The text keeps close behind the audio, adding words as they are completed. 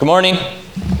Good morning.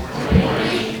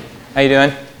 How you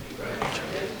doing?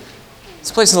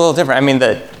 This place is a little different. I mean,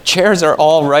 the chairs are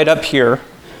all right up here.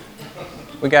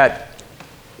 We got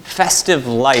festive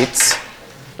lights,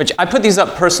 which I put these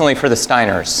up personally for the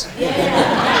Steiners.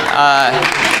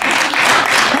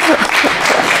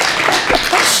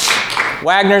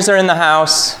 Wagners are in the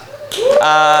house.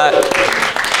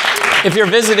 If you're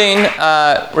visiting,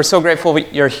 we're so grateful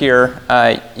you're here.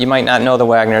 You might not know the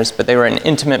Wagners, but they were an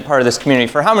intimate part of this community.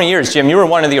 For how many years, Jim? You were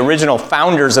one of the original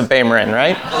founders of Bay Marin,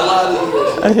 right? A lot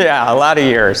of years. Yeah, a lot of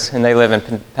years, and they live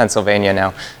in Pennsylvania now.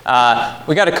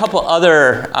 We got a couple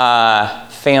other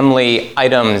family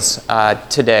items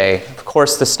today. Of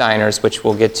course, the Steiners, which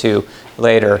we'll get to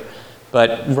later.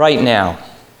 But right now,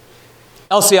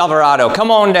 Elsie Alvarado, come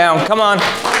on down. Come on.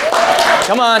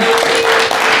 Come on.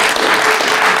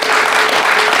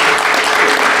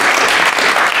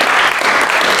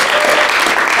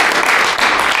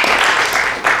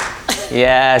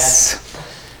 Yes.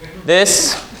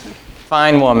 This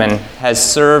fine woman has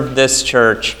served this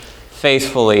church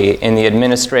faithfully in the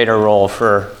administrator role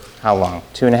for how long?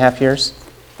 2.5 years?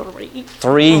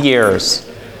 3 years.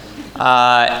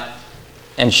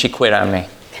 And she quit on me.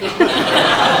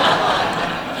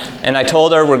 And I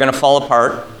told her we're going to fall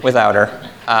apart without her,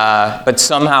 but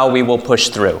somehow we will push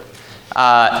through.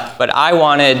 But I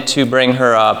wanted to bring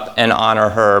her up and honor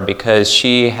her because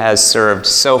she has served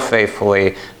so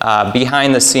faithfully.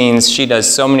 Behind the scenes, she does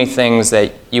so many things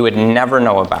that you would never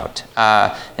know about.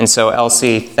 And so,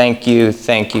 Elsie, thank you,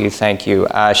 thank you, thank you.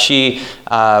 She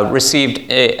received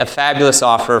a fabulous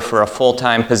offer for a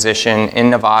full-time position in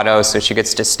Novato, so she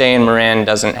gets to stay in Marin,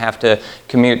 doesn't have to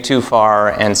commute too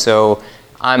far, and so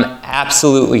I'm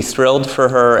absolutely thrilled for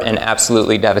her and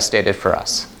absolutely devastated for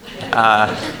us.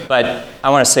 But I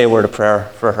want to say a word of prayer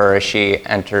for her as she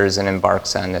enters and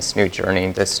embarks on this new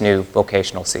journey, this new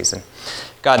vocational season.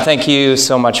 God, thank you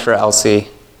so much for Elsie.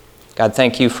 God,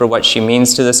 thank you for what she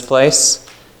means to this place.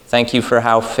 Thank you for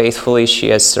how faithfully she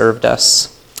has served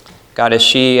us. God, as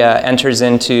she enters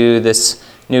into this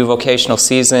new vocational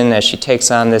season, as she takes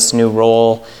on this new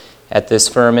role at this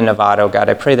firm in Novato, God,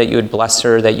 I pray that you would bless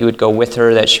her, that you would go with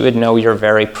her, that she would know your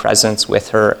very presence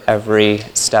with her every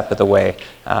step of the way.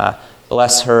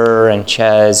 Bless her and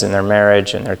Ches and their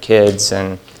marriage and their kids,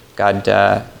 and God,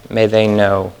 may they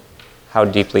know how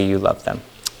deeply you love them.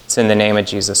 It's in the name of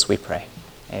Jesus we pray.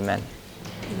 Amen.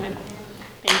 Amen.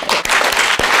 Thank you.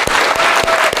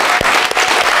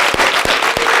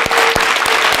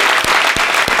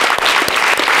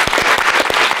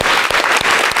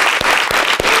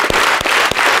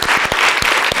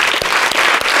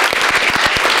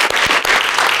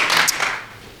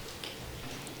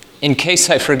 In case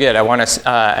I forget,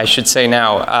 I should say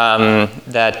now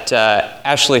that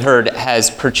Ashley Hurd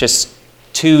has purchased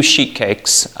 2 sheet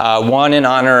cakes, one in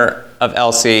honor of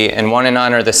Elsie and one in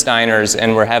honor of the Steiners,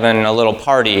 and we're having a little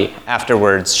party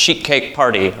afterwards, sheet cake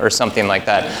party or something like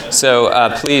that. So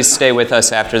please stay with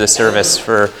us after the service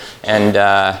and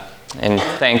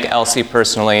thank Elsie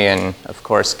personally, and of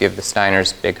course give the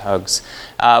Steiners big hugs.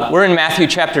 We're in Matthew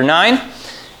chapter 9.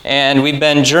 And we've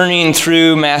been journeying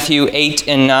through Matthew 8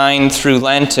 and 9 through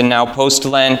Lent and now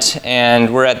post-Lent,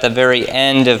 and we're at the very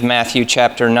end of Matthew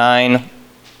chapter 9.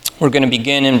 We're going to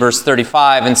begin in verse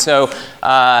 35. And so,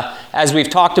 as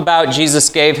we've talked about, Jesus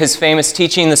gave his famous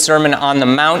teaching, the Sermon on the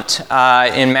Mount,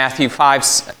 in Matthew 5,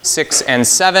 6, and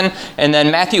 7. And then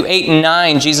Matthew 8 and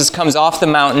 9, Jesus comes off the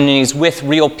mountain and he's with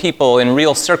real people in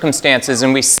real circumstances,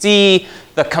 and we see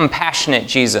the compassionate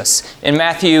Jesus. In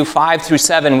Matthew 5 through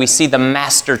 7, we see the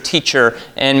master teacher.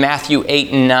 In Matthew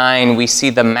 8 and 9, we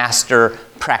see the master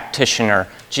practitioner.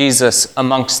 Jesus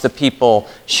amongst the people,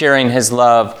 sharing his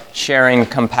love, sharing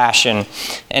compassion.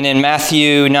 And in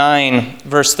Matthew 9,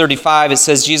 verse 35, it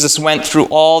says, Jesus went through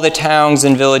all the towns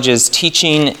and villages,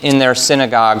 teaching in their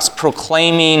synagogues,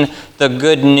 proclaiming the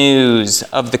good news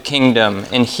of the kingdom,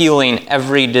 and healing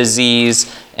every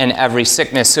disease and every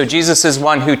sickness. So Jesus is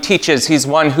one who teaches, he's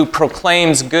one who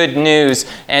proclaims good news,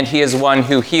 and he is one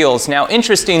who heals. Now,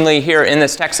 interestingly, here in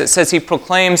this text, it says he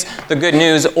proclaims the good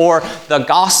news, or the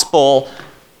gospel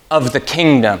of the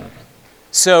kingdom.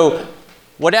 So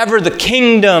whatever the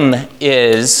kingdom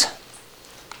is,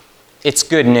 it's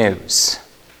good news.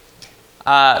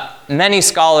 Many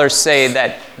scholars say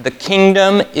that the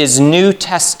kingdom is New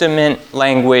Testament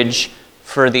language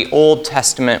for the Old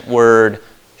Testament word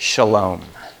shalom.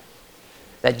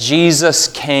 That Jesus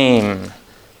came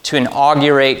to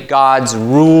inaugurate God's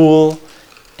rule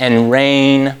and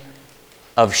reign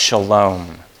of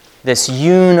shalom. This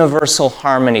universal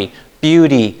harmony,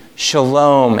 beauty,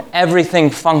 shalom,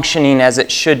 everything functioning as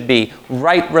it should be,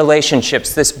 right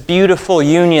relationships, this beautiful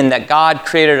union that God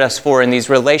created us for in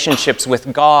these relationships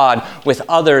with God, with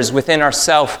others, within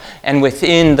ourselves, and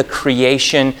within the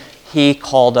creation He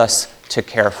called us to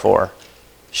care for.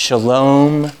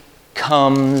 Shalom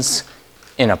comes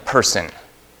in a person,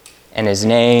 and His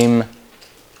name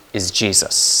is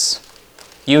Jesus.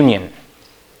 Union.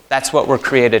 That's what we're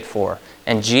created for.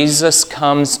 And Jesus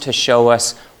comes to show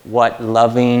us what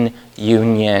loving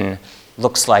union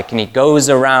looks like. And He goes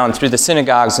around through the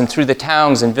synagogues and through the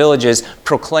towns and villages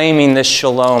proclaiming this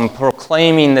shalom,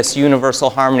 proclaiming this universal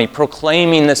harmony,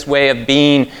 proclaiming this way of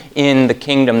being in the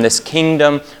kingdom, this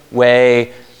kingdom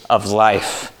way of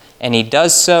life. And He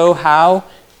does so how?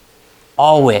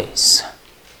 Always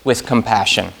with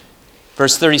compassion.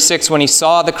 Verse 36, when He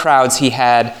saw the crowds, He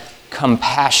had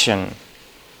compassion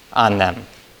on them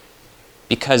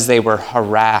because they were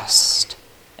harassed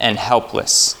and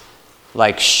helpless,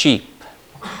 like sheep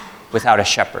without a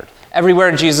shepherd.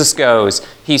 Everywhere Jesus goes,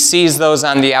 He sees those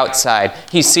on the outside.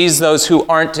 He sees those who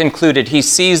aren't included. He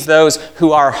sees those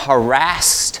who are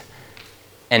harassed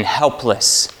and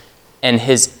helpless. And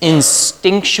His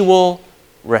instinctual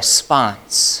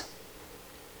response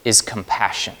is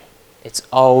compassion. It's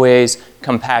always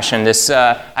compassion. This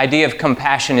idea of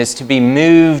compassion is to be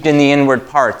moved in the inward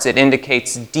parts. It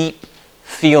indicates deep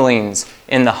feelings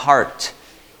in the heart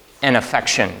and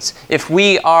affections. If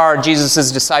we are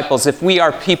Jesus' disciples, if we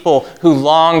are people who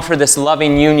long for this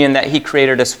loving union that He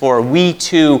created us for, we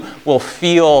too will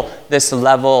feel this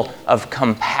level of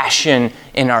compassion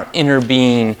in our inner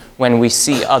being when we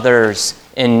see others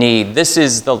in need. This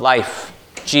is the life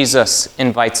Jesus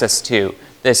invites us to,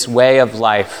 this way of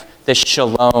life, this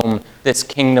shalom, this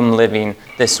kingdom living,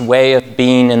 this way of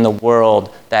being in the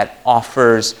world that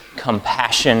offers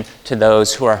compassion to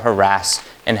those who are harassed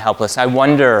and helpless. I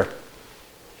wonder,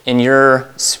 in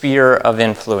your sphere of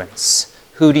influence,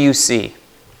 who do you see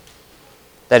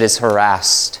that is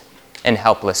harassed and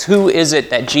helpless? Who is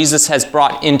it that Jesus has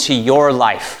brought into your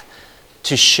life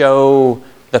to show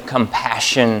the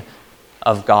compassion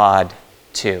of God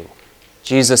to?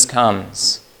 Jesus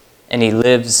comes and He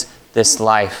lives this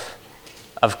life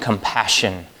of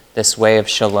compassion, this way of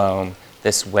shalom,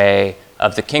 this way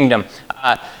of the kingdom.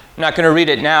 I'm not going to read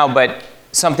it now, but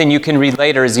something you can read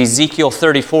later is Ezekiel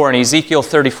 34. In Ezekiel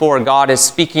 34, God is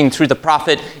speaking through the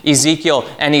prophet Ezekiel,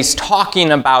 and He's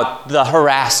talking about the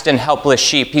harassed and helpless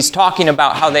sheep. He's talking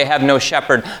about how they have no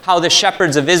shepherd, how the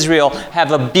shepherds of Israel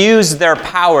have abused their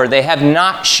power. They have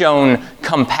not shown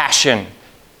compassion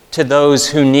to those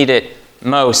who need it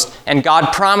most. And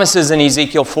God promises in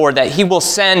Ezekiel 4 that He will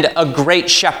send a great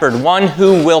shepherd, one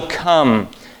who will come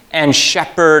and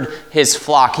shepherd His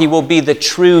flock. He will be the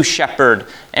true shepherd.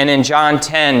 And in John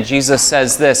 10, Jesus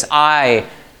says this, I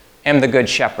am the good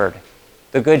shepherd.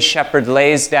 The good shepherd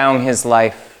lays down his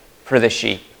life for the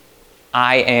sheep.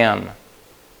 I am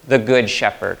the good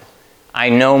shepherd. I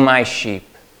know my sheep,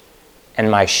 and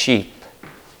my sheep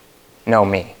know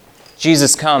me.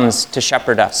 Jesus comes to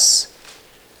shepherd us.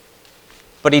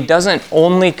 But He doesn't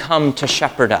only come to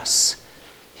shepherd us.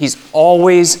 He's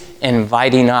always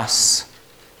inviting us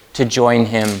to join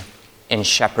Him in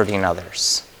shepherding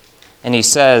others. And He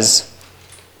says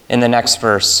in the next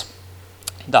verse,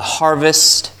 the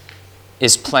harvest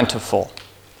is plentiful,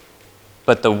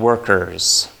 but the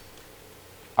workers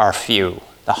are few.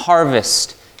 The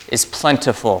harvest is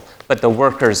plentiful, but the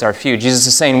workers are few. Jesus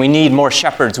is saying we need more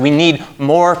shepherds. We need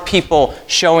more people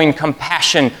showing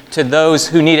compassion to those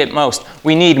who need it most.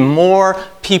 We need more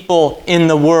people in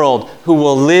the world who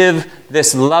will live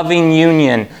this loving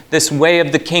union, this way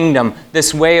of the kingdom,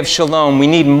 this way of shalom. We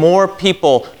need more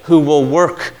people who will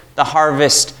work the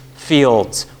harvest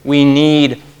fields. We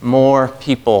need more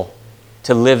people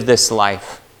to live this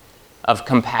life of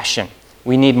compassion.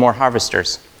 We need more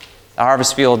harvesters. The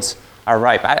harvest fields are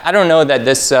ripe. I don't know that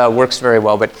this works very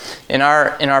well, but in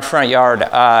our front yard,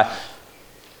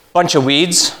 bunch of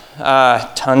weeds,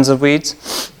 tons of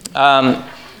weeds. The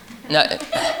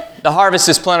harvest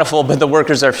is plentiful, but the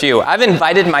workers are few. I've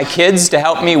invited my kids to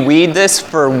help me weed this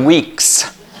for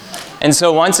weeks. And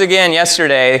so once again,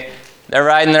 yesterday, they're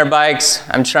riding their bikes.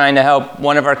 I'm trying to help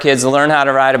one of our kids learn how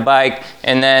to ride a bike.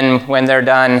 And then when they're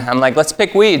done, I'm like, let's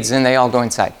pick weeds. And they all go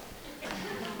inside.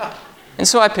 And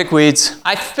so I pick weeds.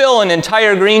 I fill an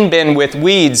entire green bin with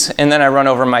weeds, and then I run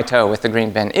over my toe with the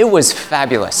green bin. It was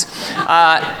fabulous.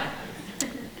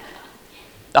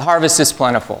 The harvest is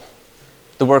plentiful.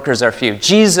 The workers are few.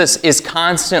 Jesus is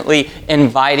constantly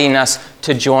inviting us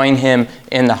to join Him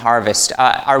in the harvest.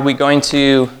 Are we going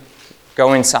to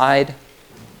go inside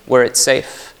where it's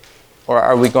safe? Or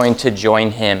are we going to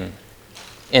join Him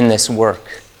in this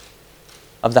work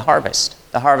of the harvest.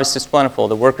 The harvest is plentiful.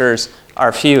 The workers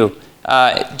are few.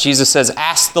 Jesus says,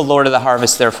 ask the Lord of the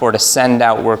harvest, therefore, to send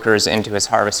out workers into his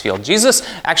harvest field. Jesus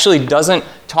actually doesn't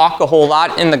talk a whole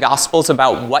lot in the Gospels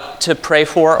about what to pray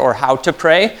for or how to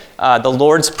pray. The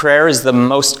Lord's Prayer is the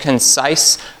most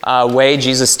concise way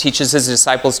Jesus teaches his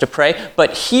disciples to pray.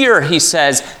 But here he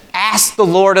says, ask the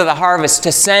Lord of the harvest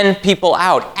to send people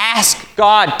out. Ask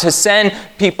God to send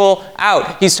people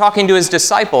out. He's talking to his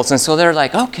disciples, and so they're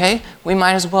like, okay, we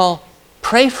might as well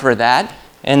pray for that.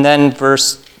 And then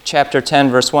chapter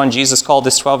 10, verse 1, Jesus called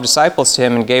his 12 disciples to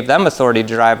him and gave them authority to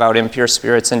drive out impure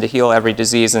spirits and to heal every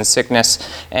disease and sickness.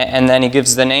 And then he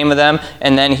gives the name of them.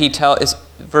 And then he tells,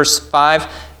 verse 5,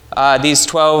 these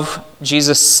 12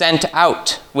 Jesus sent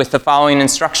out with the following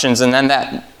instructions. And then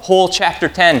that whole chapter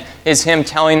 10 is him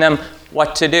telling them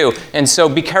what to do. And so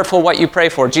be careful what you pray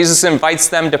for. Jesus invites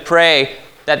them to pray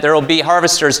that there will be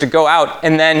harvesters to go out,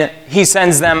 and then he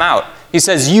sends them out. He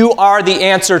says, you are the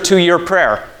answer to your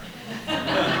prayer.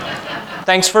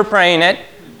 Thanks for praying it.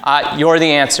 You're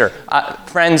the answer.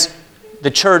 Friends,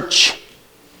 the church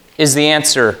is the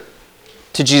answer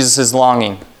to Jesus'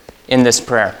 longing in this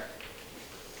prayer.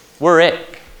 We're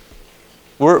it.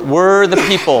 We're the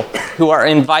people who are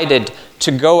invited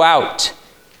to go out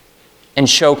and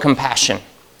show compassion,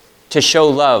 to show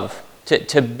love,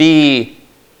 to be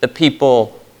the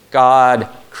people God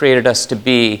created us to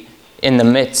be in the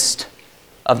midst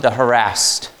of the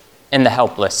harassed and the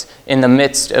helpless, in the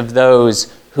midst of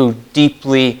those who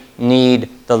deeply need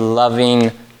the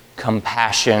loving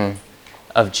compassion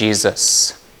of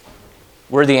Jesus.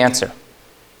 We're the answer.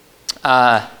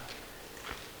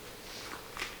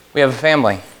 We have a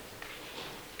family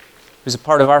who's a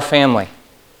part of our family,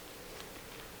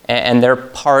 and they're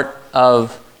part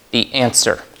of the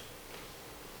answer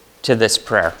to this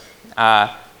prayer.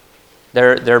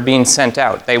 They're being sent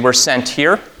out. They were sent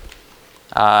here.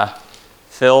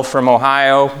 Phil from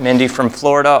Ohio, Mindy from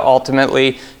Florida,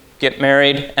 ultimately get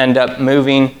married, end up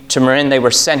moving to Marin. They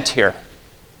were sent here,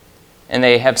 and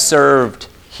they have served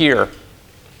here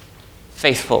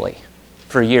faithfully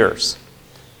for years.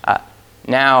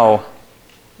 Now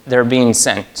they're being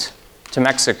sent to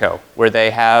Mexico, where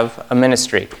they have a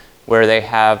ministry, where they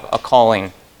have a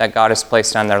calling that God has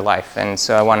placed on their life. And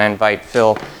so I want to invite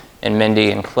Phil and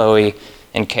Mindy and Chloe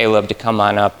and Caleb to come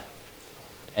on up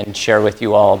and share with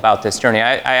you all about this journey.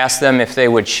 I asked them if they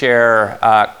would share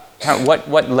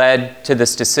what led to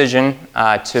this decision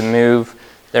to move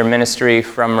their ministry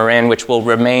from Marin, which will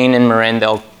remain in Marin.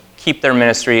 They'll keep their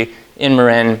ministry in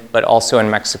Marin, but also in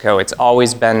Mexico. It's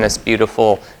always been this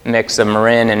beautiful mix of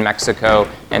Marin and Mexico,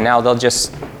 and now they'll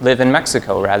just live in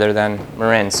Mexico rather than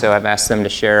Marin. So I've asked them to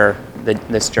share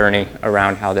this journey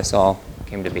around how this all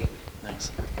came to be.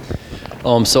 Thanks.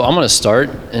 So I'm going to start,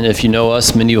 and if you know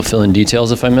us, Mindy will fill in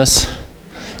details if I miss.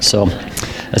 So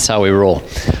that's how we roll.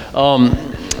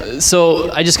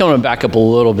 So I just want to back up a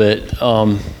little bit.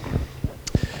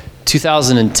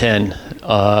 2010,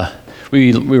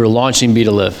 we were launching Be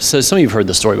to Live. So some of you have heard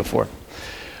this story before.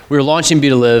 We were launching Be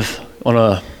to Live on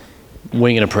a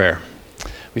wing and a prayer.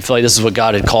 We felt like this is what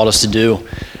God had called us to do.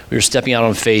 We were stepping out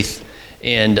on faith,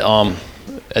 and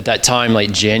at that time,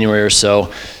 like January or so,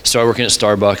 started working at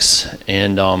Starbucks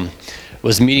and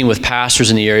was meeting with pastors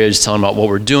in the area, just telling them about what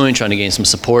we're doing, trying to gain some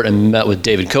support, and met with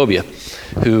David Cobia,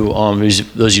 who,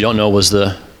 those you don't know, was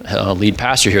the lead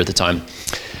pastor here at the time.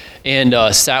 And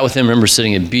sat with him, remember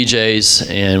sitting at BJ's,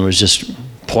 and was just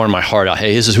pouring my heart out.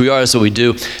 Hey, this is who we are, this is what we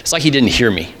do. It's like he didn't hear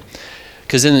me.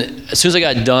 Because then, as soon as I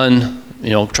got done,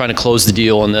 trying to close the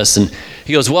deal on this, and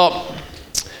he goes, well,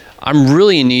 I'm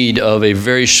really in need of a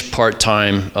very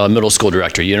part-time middle school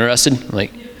director. You interested? I'm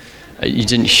like, you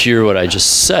didn't hear what I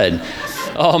just said.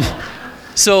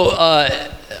 So I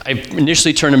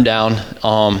initially turned him down.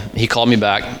 He called me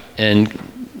back, and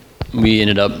we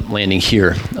ended up landing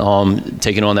here,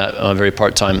 taking on that very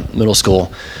part-time middle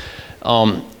school.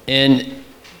 And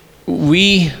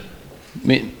we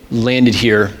landed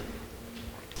here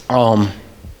a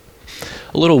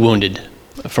little wounded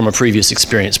from a previous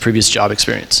job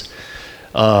experience.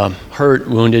 Hurt,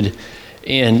 wounded,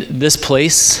 and this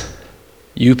place,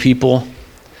 you people,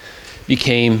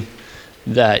 became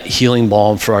that healing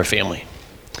balm for our family.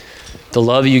 The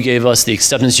love you gave us, the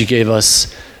acceptance you gave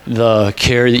us, the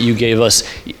care that you gave us,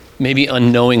 maybe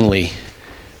unknowingly,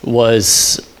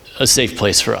 was a safe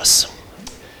place for us.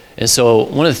 And so I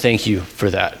want to thank you for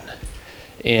that.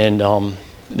 And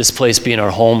this place being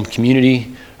our home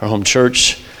community, our home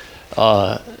church,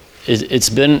 it's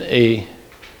been a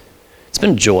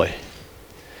joy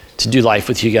to do life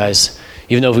with you guys,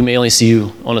 even though we may only see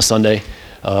you on a Sunday,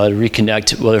 to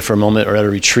reconnect, whether for a moment or at a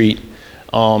retreat.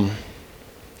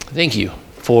 Thank you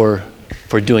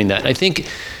for doing that. I think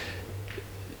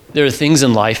there are things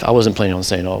in life, I wasn't planning on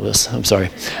saying all this, I'm sorry.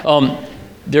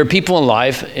 There are people in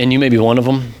life, and you may be one of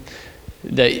them,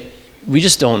 that we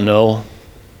just don't know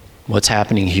what's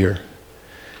happening here.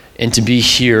 And to be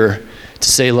here, to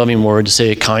say a loving word, to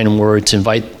say a kind word, to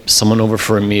invite someone over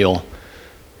for a meal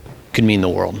could mean the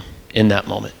world in that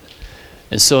moment.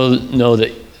 And so know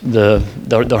that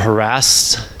the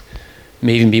harassed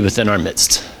may even be within our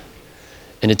midst.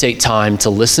 And to take time to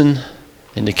listen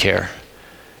and to care,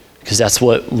 because that's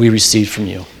what we received from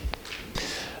you.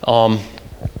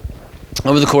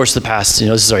 Over the course of the past,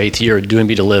 this is our 8th year doing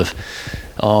Be to Live.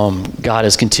 God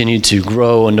has continued to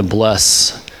grow and to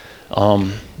bless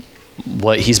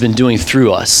what he's been doing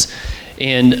through us.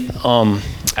 And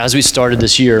as we started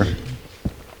this year,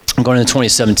 going into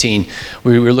 2017,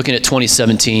 we were looking at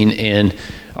 2017, and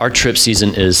our trip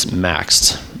season is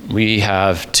maxed. We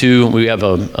have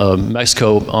a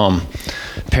Mexico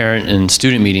parent and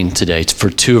student meeting today for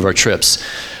 2 of our trips.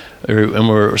 And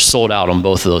we're sold out on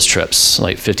both of those trips,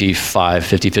 like 55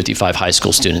 high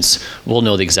school students. We'll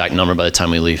know the exact number by the time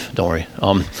we leave, don't worry.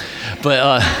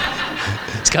 But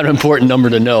it's kind of an important number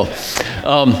to know.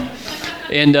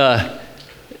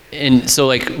 And so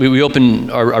we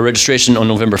opened our registration on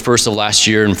November 1st of last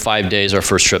year. In 5 days, our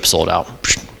first trip sold out.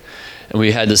 And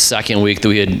we had the second week that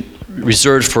we had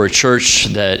reserved for a church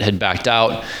that had backed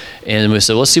out. And we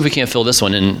said, let's see if we can't fill this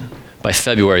one. And by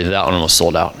February, that one was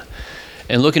sold out.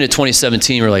 And looking at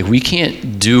 2017, we're like, we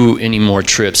can't do any more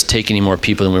trips, take any more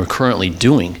people than we're currently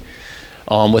doing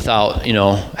without,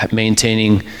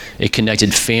 maintaining a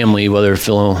connected family, whether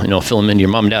fill them into your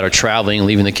mom and dad are traveling,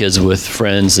 leaving the kids with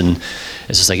friends. And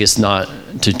it's just like, it's not,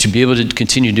 to be able to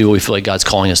continue to do what we feel like God's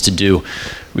calling us to do,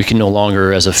 we can no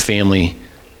longer, as a family,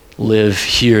 live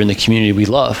here in the community we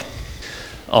love.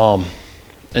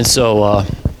 And so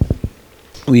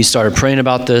we started praying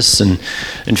about this, and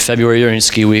in February during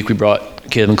ski week, we brought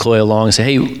Caleb and Chloe along and said,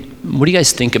 hey, what do you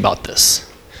guys think about this?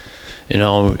 We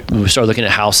started looking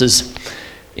at houses,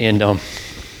 and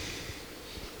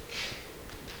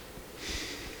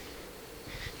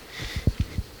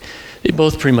they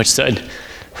both pretty much said,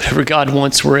 whatever God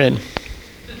wants, we're in.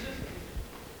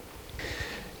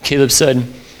 Caleb said,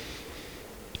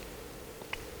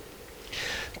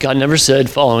 God never said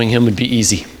following him would be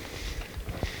easy.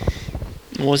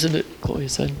 Wasn't it Chloe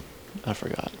said? I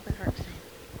forgot.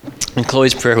 And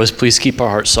Chloe's prayer was, please keep our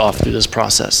hearts soft through this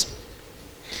process.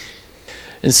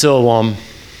 And so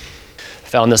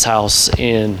found this house,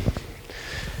 and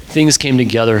things came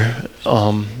together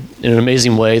in an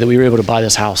amazing way that we were able to buy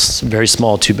this house, a very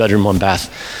small 2-bedroom,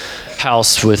 1-bath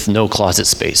house with no closet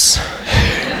space.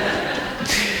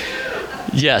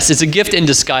 Yes, it's a gift in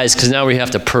disguise, because now we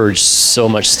have to purge so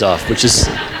much stuff,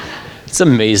 it's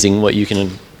amazing what you can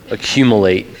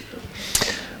accumulate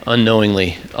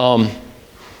unknowingly.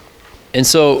 And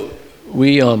so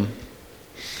we are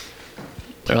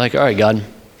like, all right, God,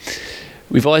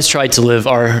 we've always tried to live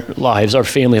our lives, our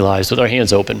family lives, with our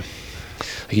hands open.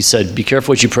 Like you said, be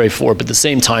careful what you pray for, but at the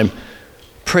same time,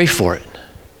 pray for it.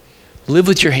 Live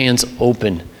with your hands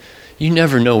open. You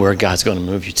never know where God's going to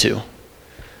move you to.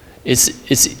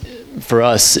 It's for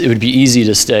us, it would be easy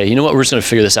to stay, you know what, we're just going to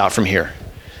figure this out from here.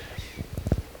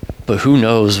 But who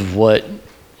knows what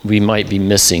we might be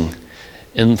missing.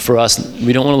 And for us,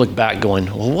 we don't want to look back going,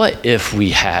 well, what if we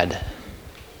had?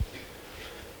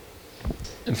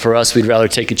 And for us, we'd rather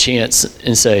take a chance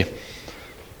and say,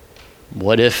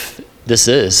 what if this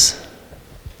is?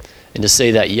 And to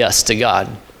say that yes to God.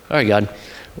 All right, God,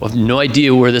 we have no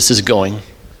idea where this is going,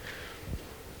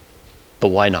 but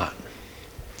why not?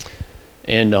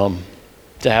 And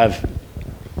to have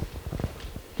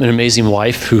an amazing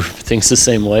wife who thinks the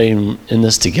same way in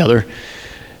this together,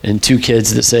 and 2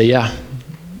 kids that say, yeah,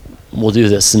 we'll do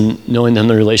this. And knowing them,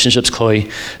 the relationships, Chloe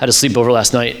had a sleepover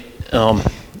last night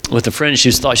with a friend.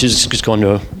 She thought she was just going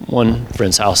to one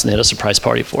friend's house, and they had a surprise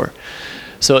party for her.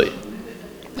 So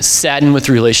saddened with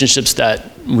the relationships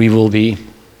that we will be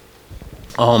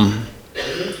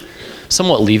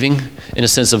somewhat leaving, in a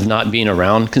sense of not being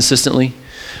around consistently.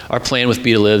 Our plan with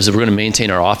Be to Live is that we're going to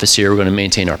maintain our office here. We're going to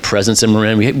maintain our presence in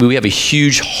Marin. We have a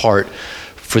huge heart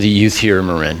for the youth here in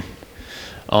Marin.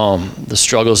 The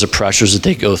struggles, the pressures that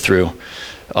they go through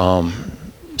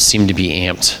seem to be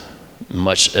amped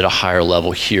much at a higher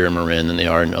level here in Marin than they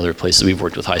are in other places. We've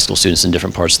worked with high school students in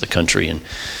different parts of the country, and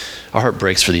our heart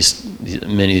breaks for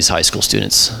many of these high school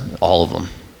students, all of them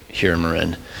here in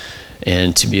Marin.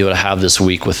 And to be able to have this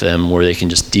week with them where they can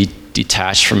just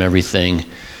detach from everything.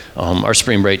 Our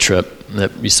spring break trip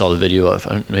that you saw the video of,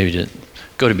 maybe you didn't,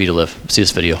 go to Be to Live, see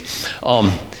this video.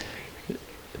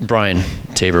 Brian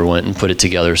Tabor went and put it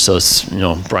together, so it's,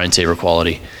 Brian Tabor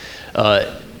quality.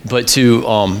 But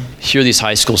to hear these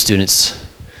high school students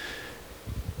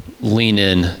lean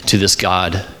in to this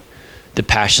God that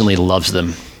passionately loves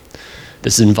them,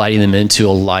 that's inviting them into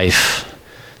a life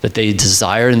that they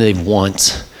desire and they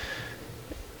want,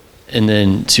 and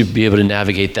then to be able to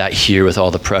navigate that here with all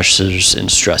the pressures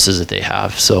and stresses that they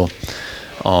have. So,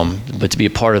 but to be a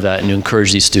part of that and to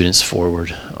encourage these students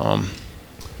forward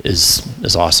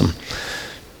is awesome.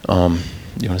 You want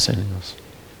to say anything else?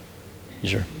 You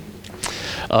sure?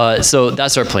 So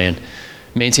that's our plan.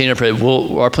 Maintain our prayer.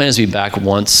 Our plan is to be back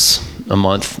once a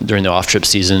month during the off-trip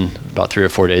season, about 3 or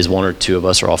 4 days, 1 or 2 of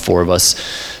us, or all 4 of us,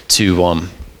 to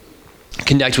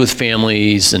connect with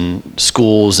families and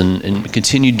schools and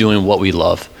continue doing what we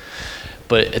love.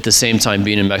 But at the same time,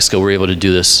 being in Mexico, we're able to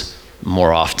do this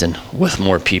more often with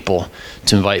more people,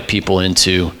 to invite people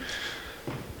into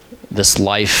this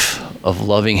life of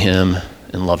loving Him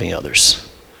and loving others,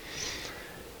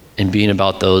 and being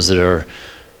about those that are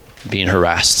being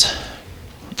harassed.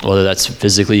 Whether that's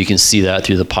physically, you can see that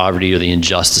through the poverty or the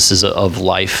injustices of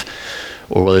life,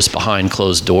 or whether it's behind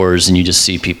closed doors and you just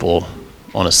see people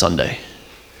on a Sunday.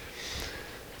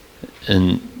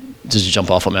 And just to jump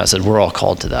off what Matt said, we're all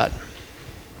called to that.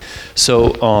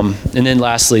 So, and then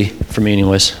lastly, for me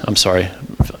anyways, I'm sorry,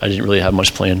 I didn't really have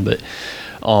much planned, but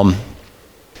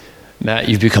Matt,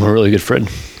 you've become a really good friend.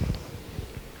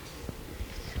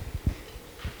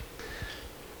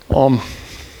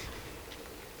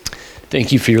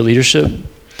 Thank you for your leadership.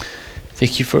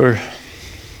 Thank you for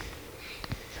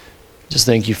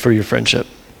your friendship.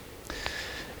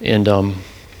 And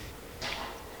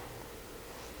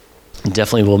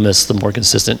definitely will miss the more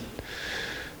consistent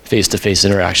face-to-face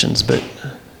interactions, but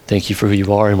thank you for who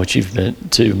you are and what you've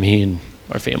meant to me and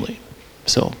our family.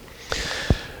 So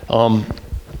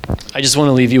I just want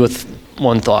to leave you with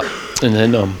one thought, and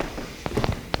then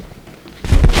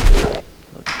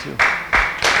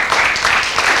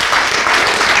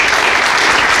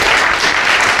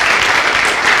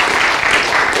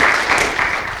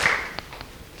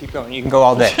Keep going. You can go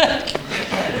all day.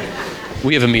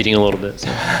 we have a meeting in a little bit. So.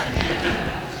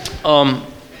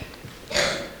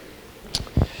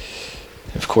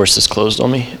 Of course, this closed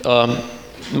on me.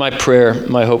 My prayer,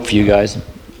 my hope for you guys,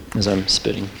 as I'm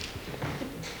spitting,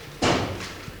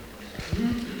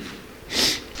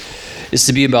 is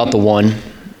to be about the one.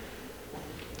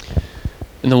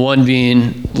 And the one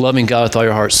being loving God with all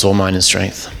your heart, soul, mind, and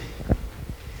strength.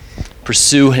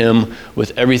 Pursue Him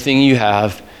with everything you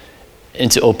have,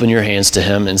 and to open your hands to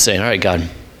Him and saying, all right, God,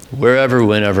 wherever,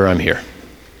 whenever I'm here.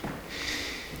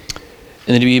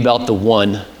 And then to be about the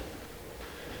one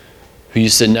who you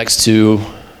sit next to,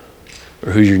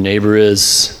 or who your neighbor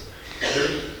is,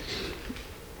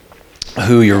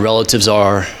 who your relatives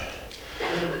are,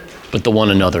 but the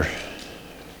one another.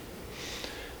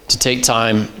 To take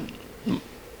time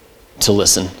to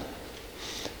listen,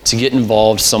 to get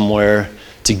involved somewhere,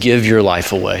 to give your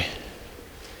life away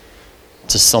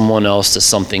to someone else, to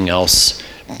something else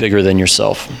bigger than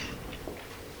yourself.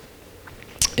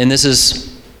 And this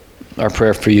is our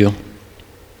prayer for you.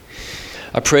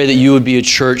 I pray that you would be a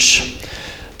church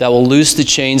that will loose the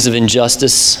chains of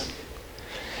injustice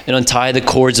and untie the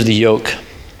cords of the yoke,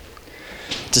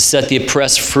 to set the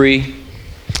oppressed free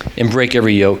and break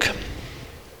every yoke.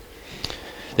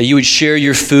 That you would share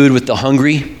your food with the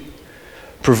hungry,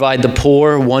 provide the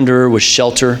poor wanderer with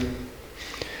shelter,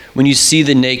 when you see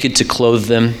the naked to clothe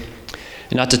them,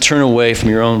 and not to turn away from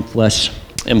your own flesh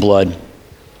and blood.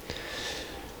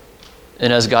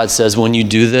 And as God says, when you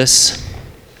do this,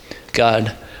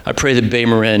 God, I pray that Bay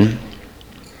Marin,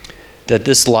 that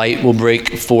this light will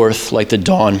break forth like the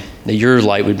dawn, that your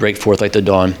light would break forth like the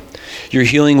dawn. Your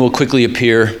healing will quickly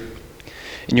appear,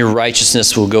 and your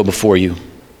righteousness will go before you.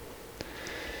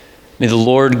 May the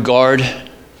Lord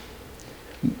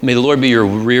be your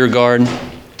rear guard,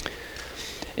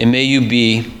 and may you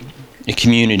be a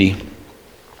community.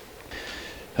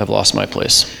 I've lost my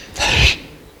place.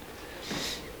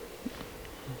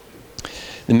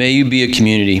 And may you be a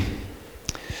community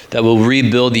that will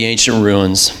rebuild the ancient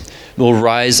ruins, will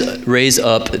raise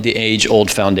up the age-old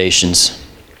foundations.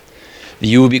 That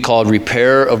you will be called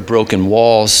repairer of broken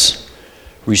walls,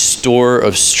 restorer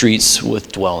of streets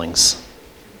with dwellings.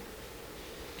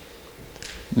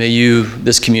 May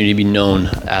this community be known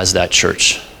as that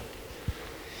church.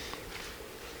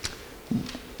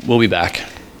 We'll be back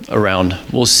around.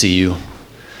 We'll see you.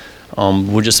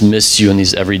 We'll just miss you in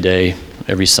these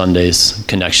every Sunday's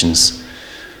connections.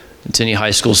 And to any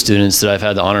high school students that I've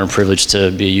had the honor and privilege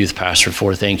to be a youth pastor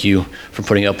for, thank you for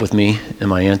putting up with me and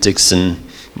my antics and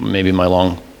maybe my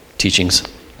long teachings.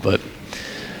 But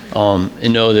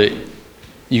And know that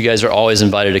you guys are always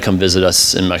invited to come visit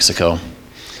us in Mexico.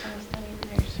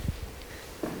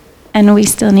 And we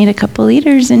still need a couple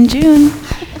leaders in June.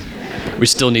 We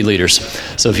still need leaders.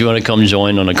 So if you want to come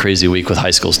join on a crazy week with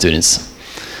high school students,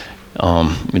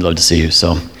 we'd love to see you.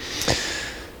 So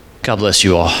God bless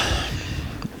you all.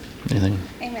 Anything?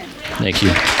 Amen. Thank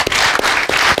you.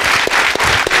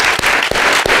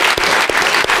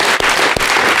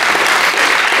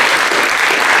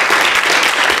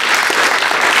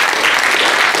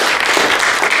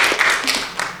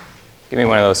 Give me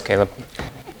one of those, Caleb.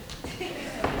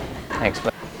 Thanks,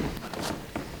 bud.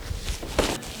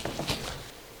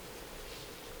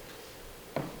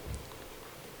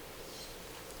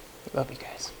 Love you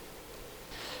guys.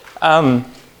 I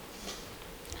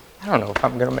don't know if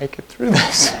I'm going to make it through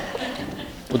this.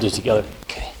 We'll do it together.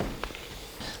 Okay.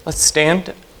 Let's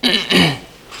stand.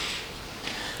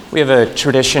 We have a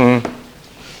tradition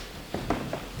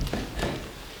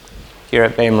here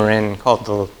at Bay Marin called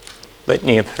the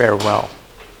Litany of Farewell.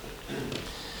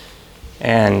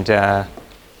 And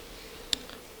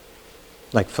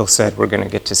like Phil said, we're going to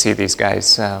get to see these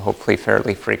guys hopefully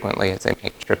fairly frequently as they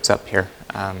make trips up here.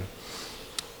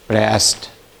 But I asked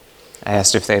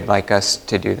if they'd like us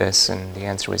to do this, and the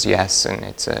answer was yes, and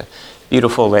it's a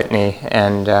beautiful litany.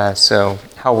 And so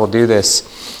how we'll do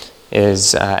this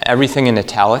is everything in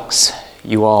italics.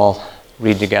 You all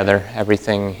read together,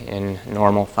 everything in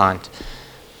normal font.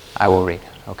 I will read,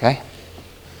 okay?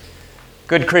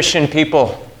 Good Christian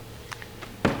people,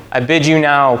 I bid you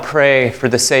now pray for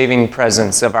the saving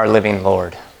presence of our living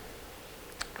Lord.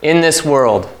 In this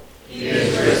world, He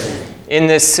is risen. In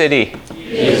this city,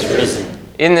 He is risen.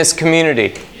 In this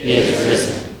community, He is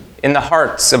risen. In the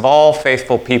hearts of all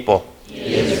faithful people,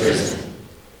 He is risen.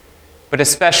 But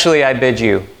especially I bid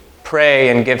you pray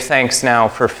and give thanks now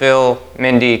for Phil,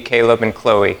 Mindy, Caleb, and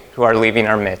Chloe, who are leaving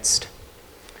our midst.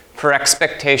 For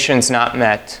expectations not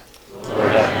met,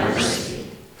 Lord have mercy.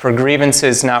 For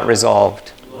grievances not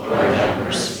resolved, Lord have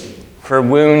mercy. For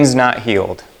wounds not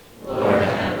healed, Lord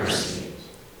have mercy.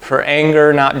 For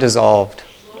anger not dissolved,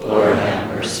 Lord have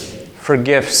mercy. For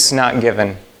gifts not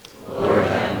given, Lord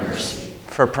have mercy.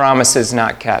 For promises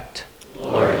not kept,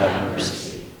 Lord have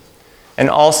mercy. And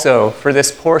also for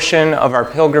this portion of our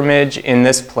pilgrimage in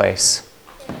this place.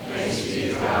 Thanks be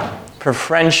to God. For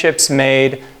friendships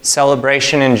made,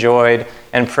 celebration enjoyed,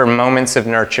 and for moments of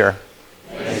nurture.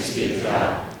 Thanks be to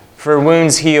God. For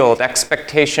wounds healed,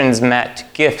 expectations met,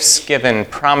 gifts given,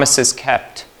 promises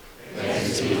kept.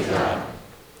 Thanks be to God.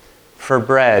 For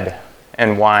bread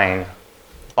and wine,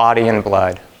 body and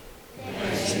blood.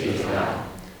 Thanks be to God.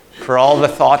 For all the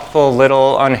thoughtful,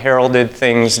 little, unheralded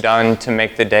things done to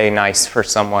make the day nice for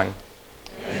someone.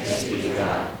 Thanks be to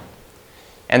God.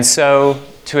 And so,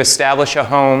 to establish a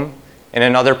home in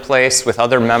another place with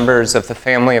other members of the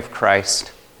family of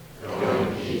Christ. Go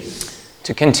in peace.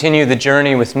 To continue the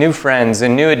journey with new friends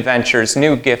and new adventures,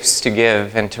 new gifts to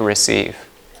give and to receive.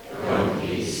 Go in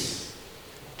peace.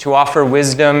 To offer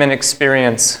wisdom and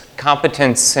experience,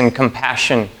 competence and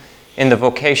compassion in the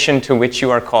vocation to which you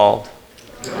are called.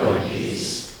 Go in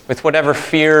peace. With whatever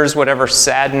fears, whatever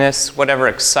sadness, whatever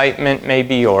excitement may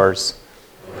be yours.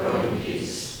 Go in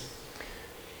peace.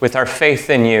 With our faith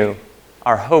in you,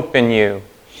 our hope in you,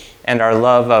 and our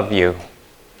love of you.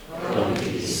 Go in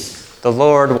peace. The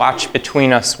Lord watch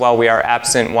between us while we are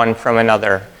absent one from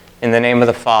another, in the name of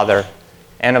the Father,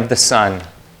 and of the Son,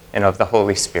 and of the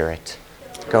Holy Spirit.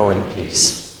 Go in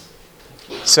peace.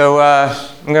 So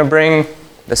I'm going to bring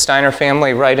the Steiner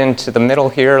family right into the middle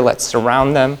here. Let's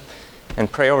surround them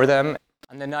and pray over them.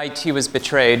 On the night he was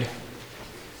betrayed,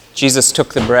 Jesus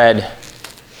took the bread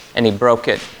and he broke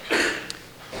it.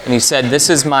 And he said, "This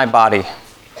is my body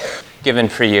given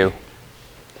for you.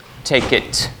 Take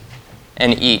it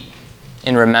and eat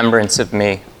in remembrance of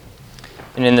me."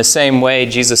 And in the same way,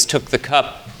 Jesus took the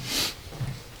cup.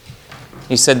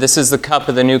 He said, "This is the cup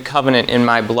of the new covenant in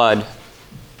my blood.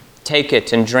 Take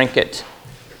it and drink it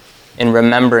in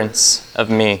remembrance of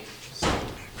me.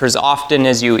 For as often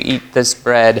as you eat this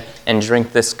bread and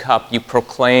drink this cup, you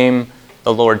proclaim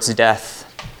the Lord's death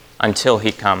until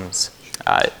he comes."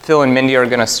 Phil and Mindy are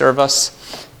going to serve us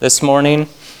this morning.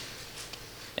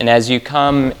 And as you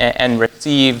come and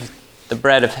receive the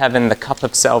bread of heaven, the cup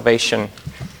of salvation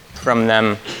from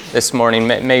them this morning,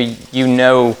 may you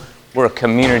know we're a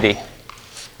community.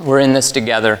 We're in this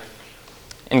together.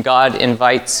 And God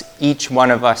invites each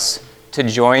one of us to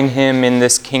join him in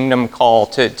this kingdom call,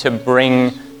 to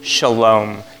bring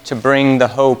shalom, to bring the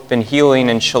hope and healing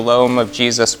and shalom of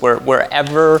Jesus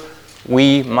wherever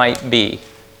we might be.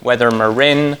 Whether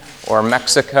Marin or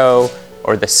Mexico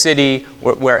or the city,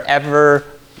 wherever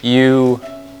you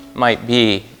might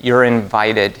be, you're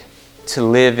invited to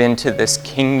live into this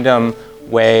kingdom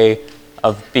way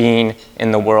of being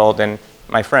in the world. And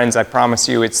my friends, I promise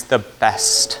you, it's the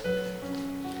best.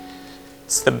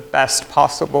 It's the best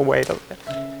possible way to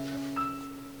live.